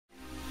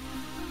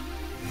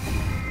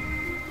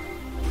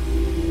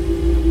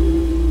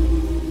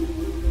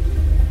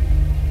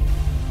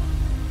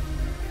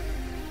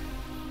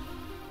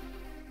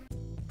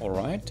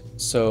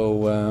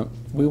So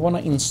we want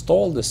to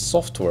install this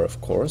software, of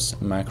course,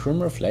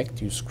 Macrium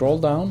Reflect. You scroll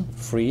down,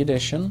 free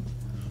edition,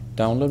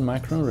 download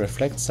Macrium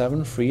Reflect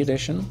 7 free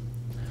edition.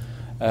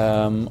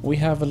 We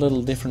have a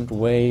little different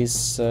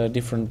ways,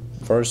 different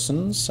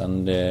versions,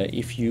 and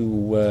if you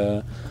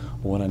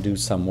want to do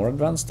some more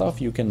advanced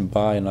stuff, you can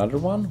buy another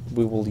one.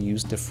 We will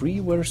use the free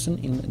version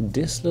in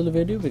this little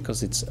video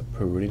because it's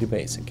pretty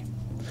basic.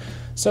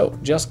 So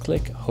just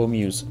click Home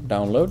Use,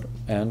 Download,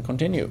 and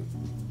continue.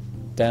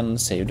 Then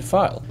save the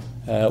file.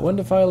 When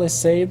the file is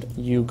saved,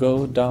 you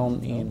go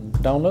down in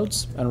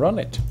Downloads and run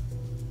it.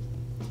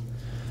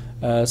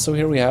 So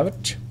here we have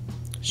it.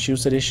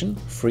 Choose edition,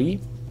 free,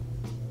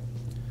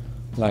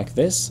 like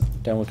this.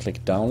 Then we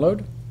click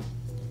Download.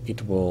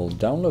 It will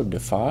download the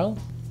file.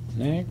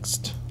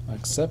 Next,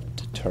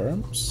 accept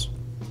terms.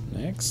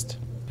 Next.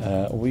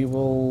 We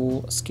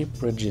will skip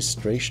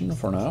registration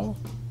for now.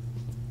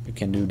 You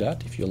can do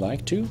that if you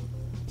like to.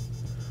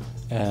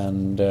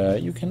 And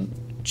you can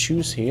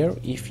choose here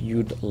if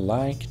you'd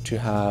like to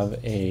have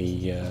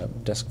a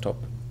desktop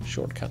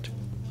shortcut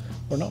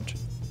or not.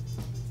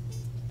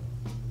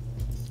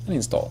 And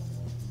install.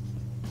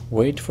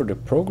 Wait for the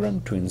program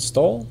to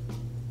install.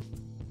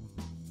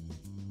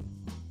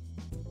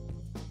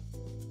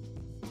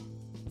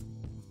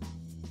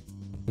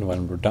 And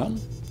when we're done,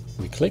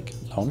 we click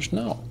Launch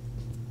Now.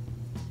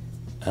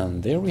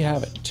 And there we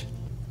have it.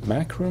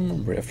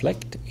 Macrium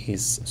Reflect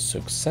is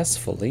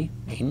successfully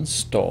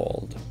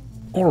installed.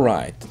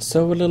 Alright,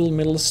 so a little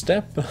middle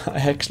step. I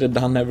actually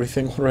done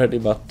everything already,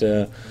 but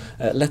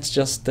let's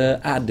just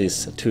add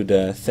this to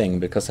the thing,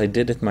 because I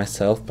did it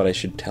myself, but I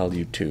should tell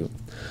you too.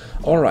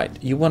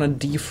 Alright, you want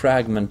to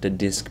defragment the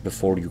disk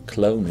before you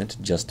clone it,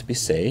 just to be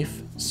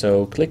safe.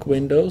 So click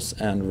Windows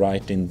and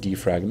write in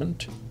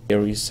defragment.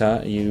 Here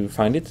you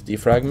find it,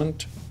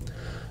 defragment.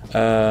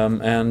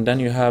 And then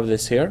you have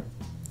this here.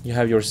 You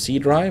have your C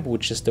drive,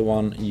 which is the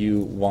one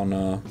you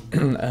wanna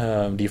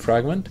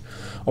defragment.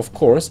 Of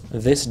course,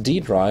 this D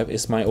drive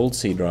is my old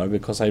C drive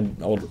because I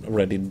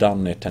already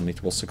done it and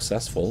it was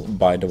successful,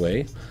 by the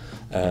way.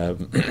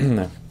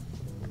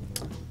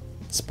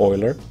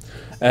 Spoiler.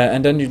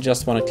 And then you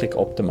just want to click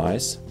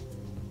Optimize.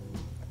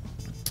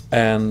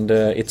 And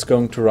it's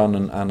going to run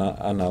an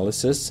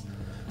analysis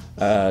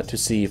to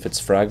see if it's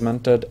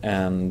fragmented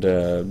and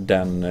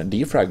then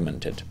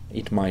defragment it.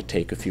 It might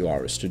take a few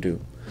hours to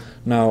do.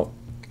 Now,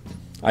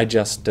 I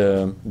just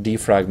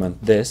defragment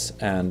this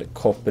and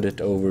copied it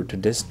over to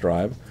this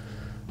drive.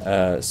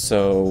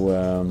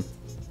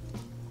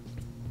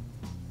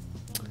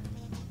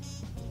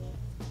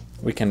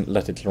 We can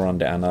let it run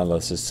the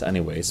analysis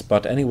anyways.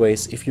 But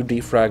anyways, if you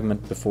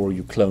defragment before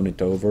you clone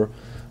it over,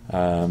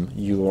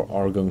 you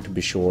are going to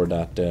be sure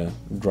that the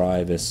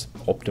drive is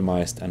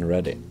optimized and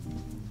ready.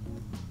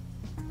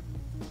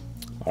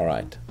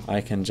 Alright,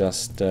 I can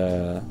just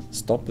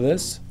stop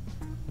this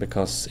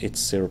because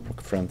it's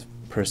 0%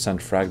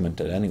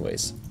 fragmented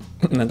anyways.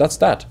 And that's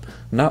that.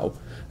 Now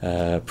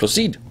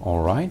proceed.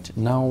 Alright,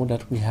 now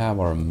that we have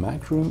our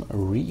Macrium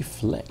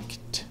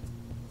Reflect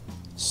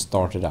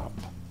started up,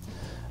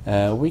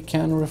 we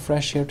can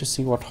refresh here to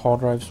see what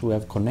hard drives we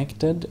have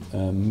connected.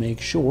 Make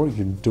sure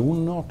you do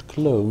not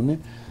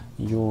clone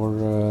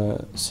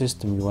your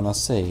system you want to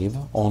save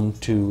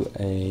onto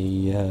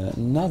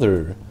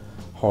another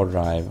hard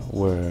drive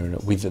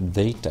with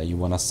data you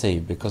want to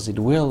save, because it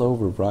will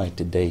overwrite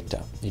the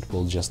data. It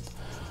will just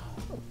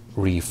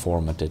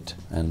reformat it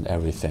and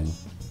everything.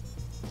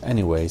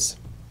 Anyways,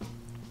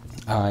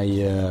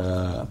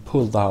 I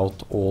pulled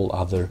out all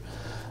other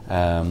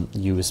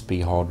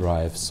USB hard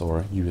drives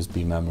or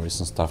USB memories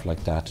and stuff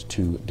like that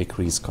to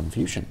decrease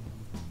confusion.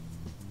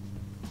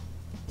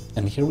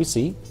 And here we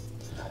see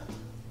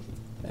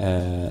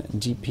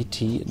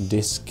GPT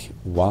disk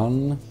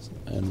 1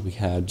 and we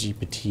have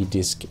GPT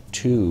disk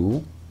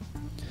 2,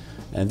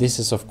 and this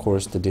is of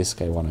course the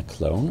disk I want to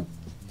clone.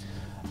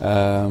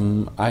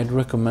 I'd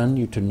recommend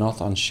you to not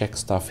uncheck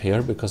stuff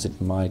here because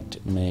it might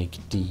make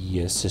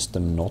the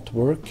system not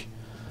work.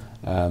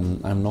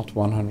 I'm not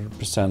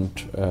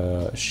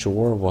 100%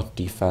 sure what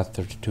the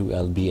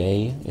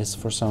FAT32LBA is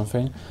for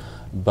something,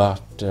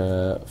 but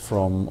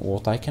from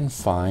what I can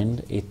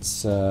find,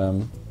 it's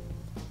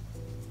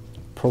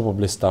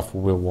probably stuff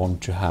we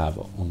want to have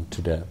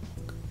onto the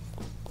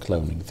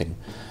cloning thing.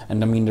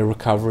 And I mean, the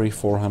recovery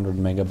 400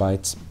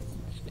 megabytes,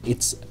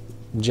 it's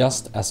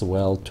just as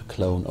well to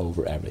clone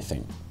over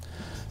everything.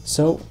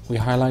 So we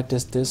highlight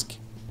this disk,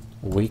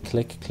 we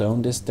click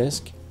clone this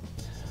disk,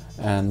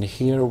 and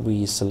here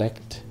we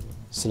select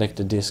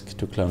the disk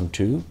to clone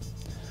to.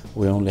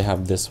 We only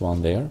have this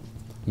one there.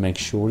 Make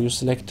sure you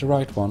select the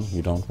right one.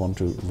 You don't want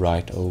to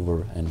write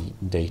over any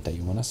data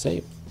you want to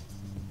save.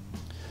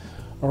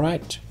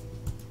 Alright,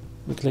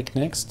 we click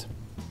next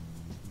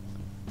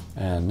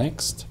and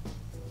next,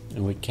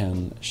 and we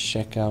can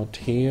check out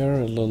here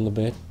a little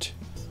bit.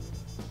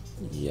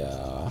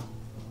 Yeah,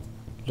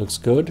 looks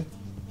good,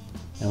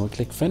 and we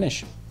click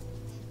finish.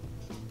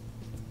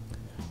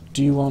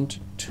 Do you want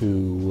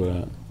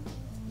to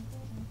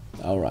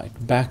alright,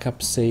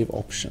 backup save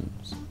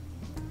options,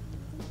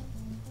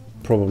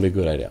 probably a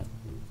good idea.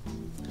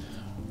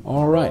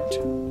 Alright.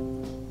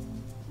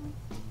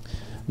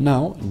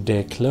 Now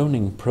the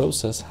cloning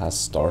process has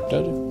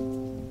started,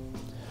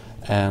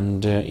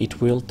 and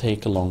it will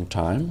take a long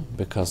time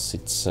because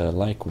it's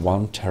like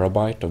 1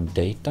 terabyte of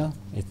data.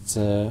 It's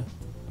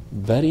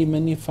very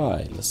many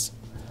files.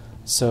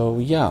 So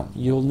yeah,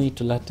 you'll need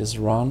to let this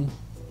run.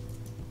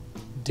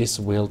 This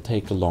will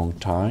take a long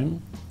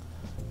time,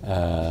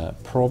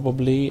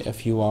 probably a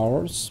few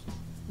hours,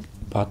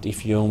 but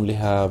if you only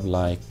have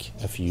like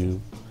a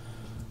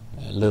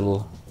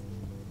little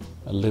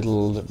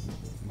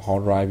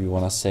hard drive you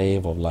want to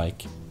save of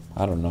like,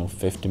 I don't know,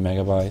 50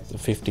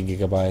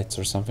 gigabytes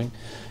or something,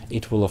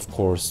 it will of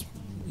course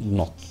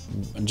not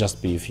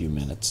just be a few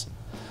minutes.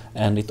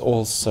 And it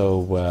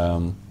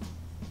also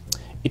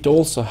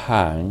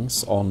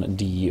hangs on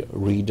the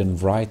read and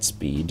write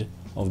speed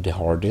of the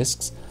hard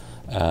disks.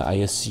 I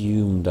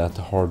assume that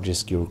the hard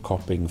disk you're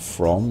copying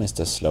from is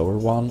the slower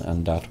one,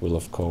 and that will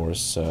of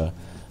course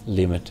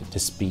limit the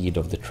speed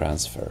of the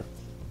transfer.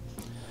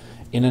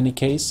 In any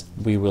case,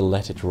 we will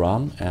let it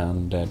run,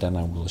 and then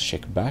I will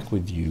check back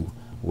with you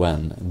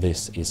when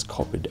this is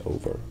copied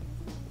over.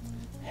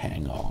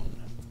 Hang on.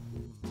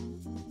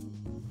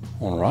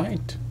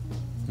 Alright,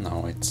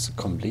 now it's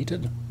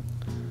completed.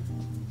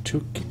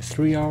 Took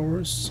 3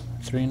 hours,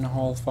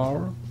 3.5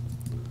 hours,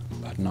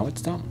 but now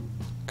it's done.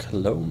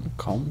 Clone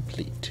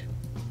complete.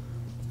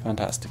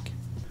 Fantastic.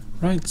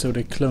 Right, so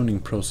the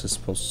cloning process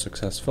was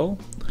successful.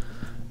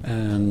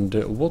 And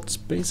what's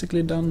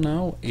basically done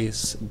now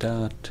is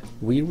that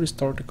we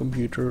restart the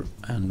computer,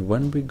 and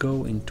when we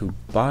go into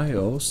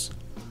BIOS,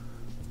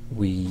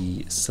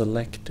 we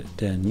select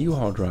the new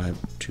hard drive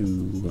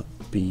to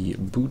be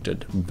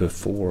booted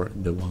before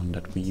the one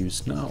that we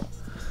use now,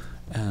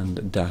 and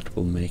that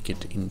will make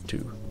it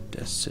into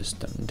the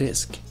system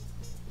disk.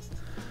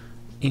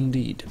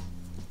 Indeed.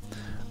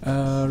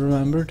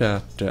 Remember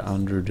that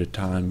under the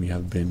time you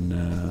have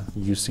been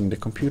using the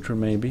computer,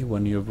 maybe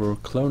when you were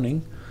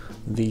cloning,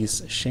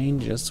 these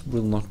changes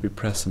will not be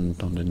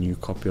present on the new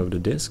copy of the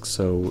disk,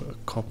 so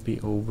copy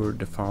over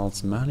the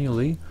files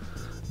manually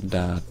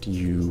that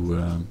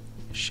you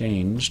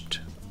changed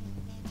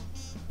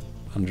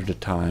under the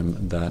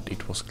time that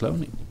it was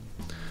cloning,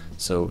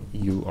 so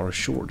you are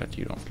sure that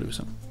you don't lose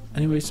them.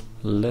 Anyways,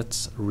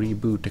 let's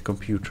reboot the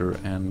computer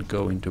and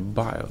go into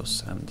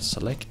BIOS and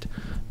select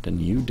the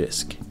new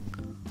disk.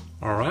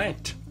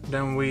 Alright,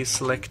 then we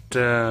select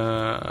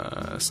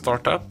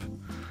Startup,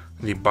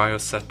 the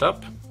BIOS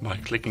setup, by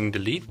clicking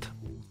delete.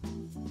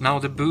 Now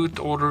the boot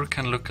order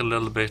can look a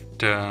little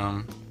bit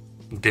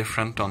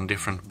different on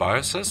different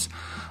BIOSes.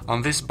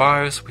 On this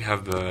BIOS we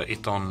have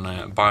it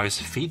on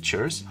BIOS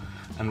features,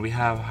 and we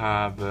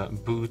have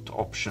boot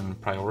option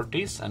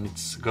priorities, and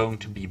it's going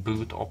to be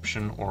boot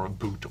option or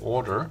boot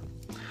order.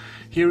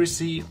 Here you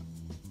see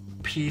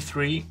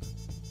P3,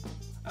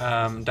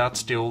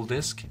 that's the old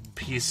disk,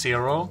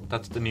 P0,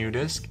 that's the new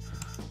disk.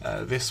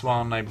 This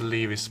one I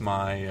believe is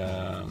my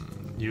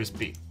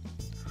USB.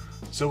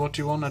 So what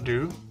you want to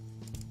do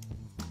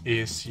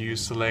is you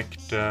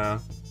select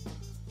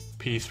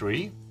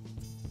P3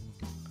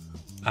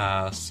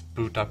 as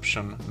boot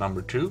option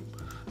number 2,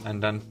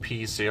 and then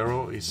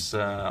P0 is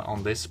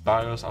on this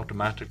BIOS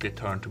automatically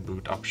turned to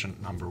boot option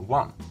number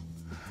 1.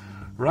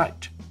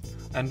 Right,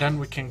 and then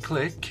we can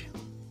click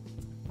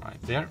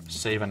right there,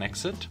 save and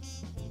exit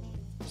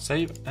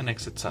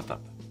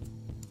setup.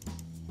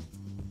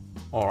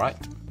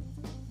 Alright,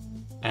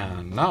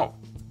 and now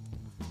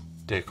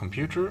the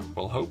computer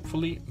will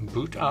hopefully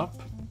boot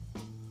up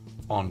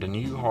on the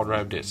new hard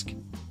drive disk.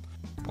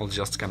 We're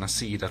just gonna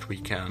see that we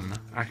can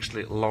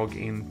actually log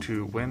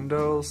into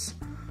Windows.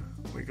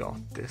 We got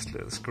this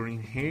little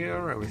screen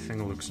here,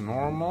 everything looks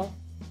normal.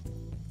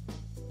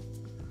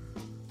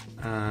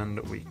 And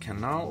we can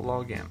now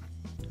log in.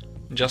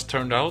 Just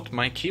turned out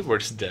my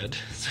keyboard's dead,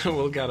 so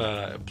we'll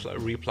gotta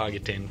replug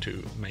it in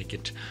to make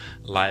it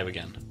live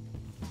again.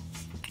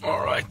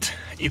 Alright,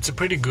 it's a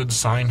pretty good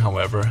sign,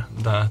 however,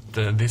 that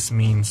this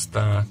means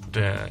that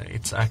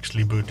it's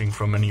actually booting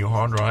from a new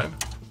hard drive.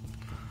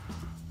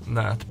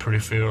 That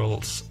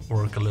peripherals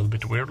work a little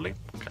bit weirdly.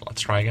 Okay,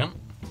 let's try again.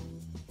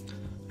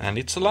 And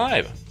it's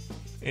alive!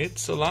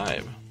 It's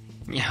alive!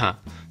 Yeah,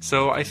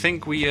 so I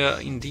think we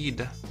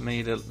indeed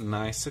made a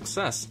nice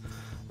success.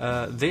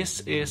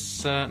 This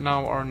is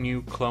now our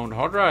new cloned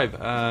hard drive.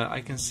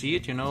 I can see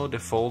it, you know, the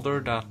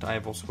folder that I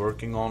was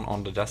working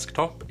on the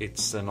desktop,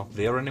 it's not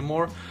there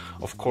anymore.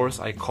 Of course,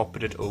 I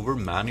copied it over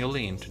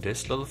manually into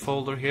this little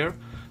folder here,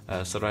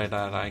 so that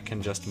I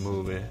can just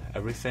move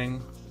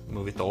everything,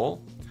 move it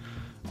all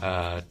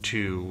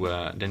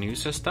to the new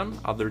system.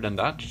 Other than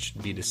that, it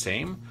should be the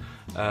same.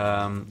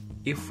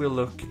 If we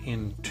look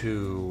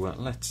into,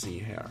 let's see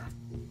here.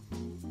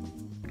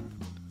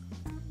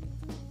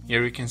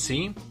 Here you can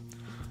see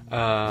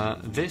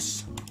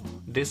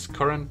this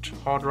current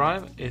hard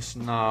drive is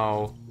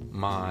now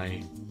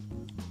my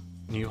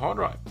new hard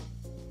drive.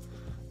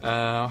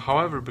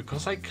 However,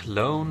 because I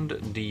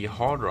cloned the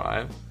hard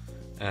drive,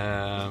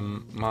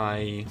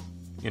 I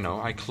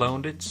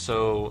cloned it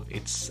so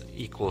it's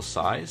equal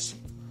size.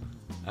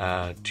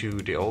 to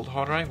the old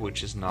hard drive,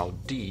 which is now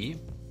D.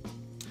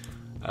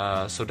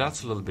 So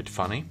that's a little bit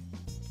funny.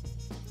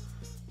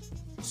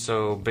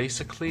 So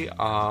basically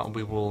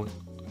we will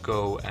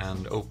go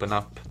and open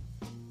up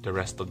the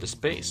rest of the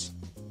space.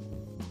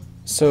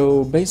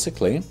 So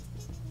basically,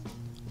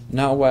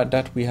 now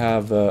that we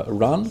have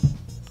run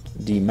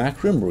the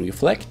Macrium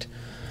Reflect,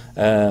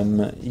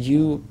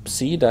 you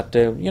see that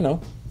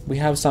we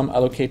have some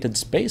allocated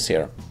space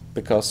here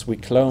because we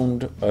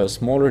cloned a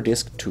smaller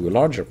disk to a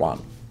larger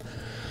one.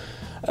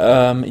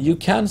 You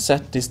can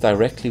set this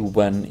directly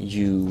when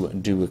you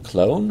do a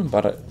clone,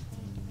 but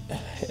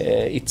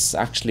it's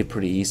actually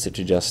pretty easy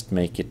to just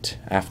make it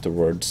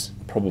afterwards,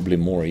 probably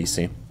more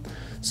easy.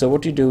 So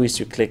what you do is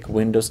you click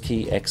Windows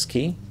key, X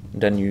key,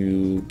 then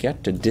you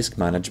get the disk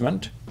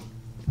management,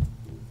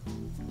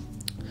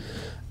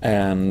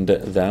 and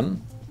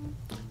then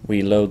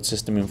we load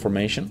system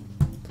information.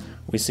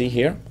 We see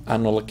here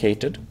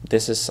unallocated.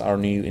 This is our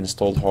new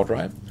installed hard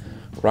drive.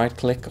 Right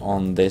click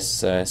on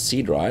this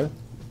C drive.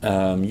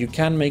 You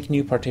can make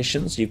new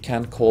partitions. You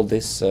can call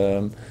this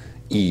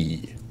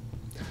E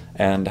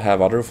and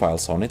have other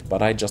files on it,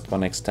 but I just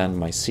want to extend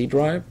my C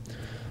drive.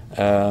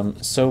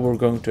 So we're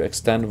going to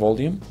extend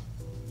volume.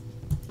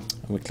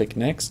 We click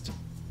next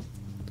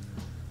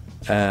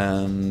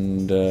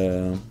and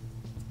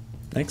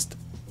next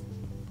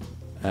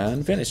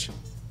and finish.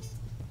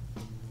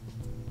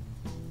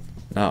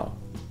 Now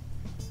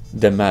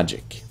the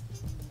magic.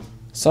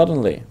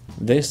 Suddenly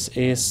this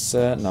is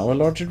now a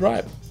larger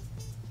drive.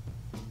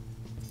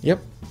 Yep,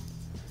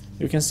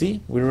 you can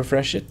see, we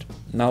refresh it.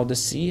 Now the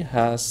C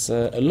has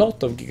a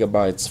lot of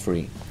gigabytes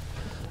free.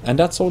 And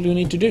that's all you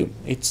need to do.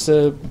 It's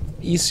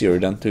easier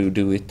than to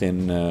do it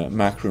in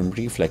Macrium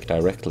Reflect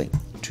directly,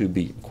 to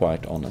be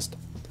quite honest.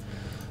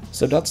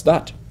 So that's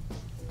that.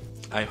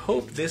 I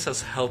hope this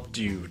has helped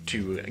you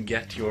to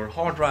get your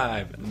hard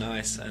drive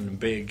nice and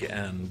big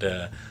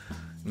and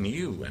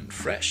new and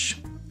fresh.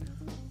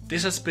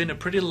 This has been a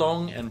pretty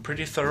long and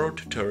pretty thorough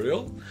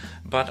tutorial,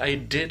 but I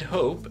did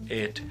hope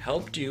it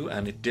helped you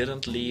and it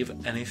didn't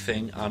leave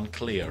anything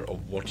unclear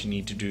of what you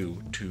need to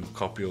do to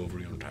copy over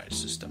your entire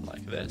system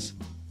like this.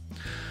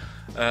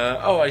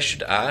 I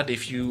should add,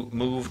 if you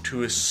move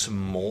to a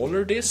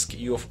smaller disk,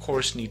 you of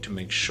course need to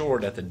make sure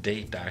that the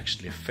data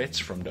actually fits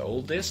from the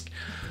old disk.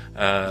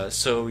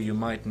 So you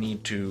might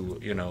need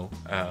to,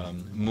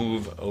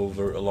 move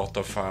over a lot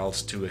of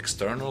files to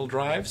external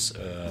drives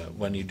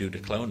when you do the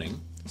cloning,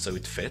 so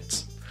it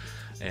fits.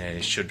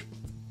 It should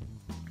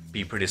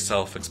be pretty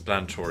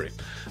self-explanatory.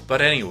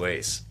 But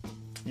anyways,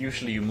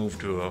 usually you move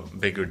to a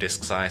bigger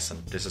disk size,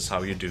 and this is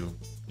how you do.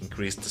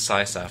 Increase the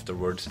size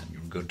afterwards and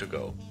you're good to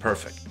go.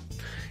 Perfect.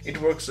 It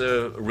works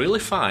really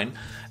fine,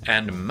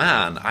 and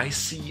man, I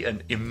see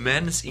an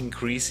immense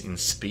increase in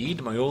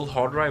speed. My old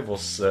hard drive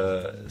was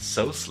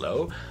so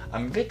slow.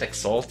 I'm a bit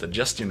exalted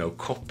just,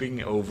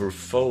 copying over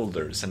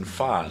folders and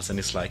files, and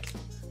it's like,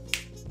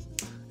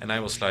 and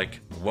I was like,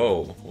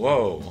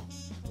 whoa,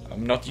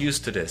 I'm not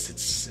used to this.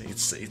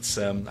 It's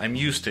I'm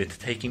used to it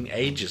taking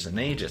ages and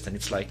ages, and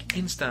it's like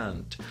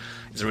instant.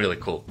 It's really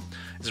cool.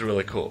 It's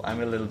really cool.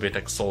 I'm a little bit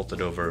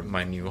exalted over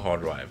my new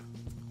hard drive.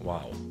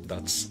 Wow,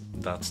 that's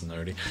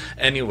nerdy.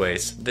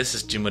 Anyways, this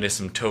is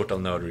Gmodism Total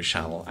Nerdery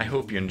channel. I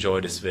hope you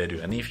enjoyed this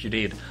video, and if you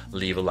did,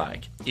 leave a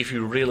like. If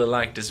you really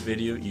like this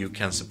video, you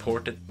can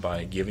support it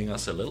by giving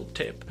us a little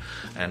tip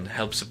and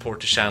help support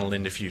the channel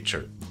in the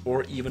future,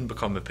 or even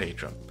become a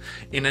patron.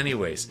 In any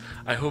ways,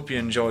 I hope you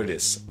enjoy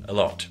this a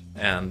lot,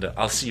 and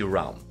I'll see you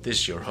around.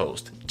 This is your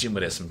host,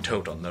 Gmodism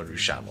Total Nerdery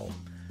channel,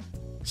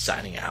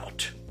 signing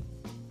out.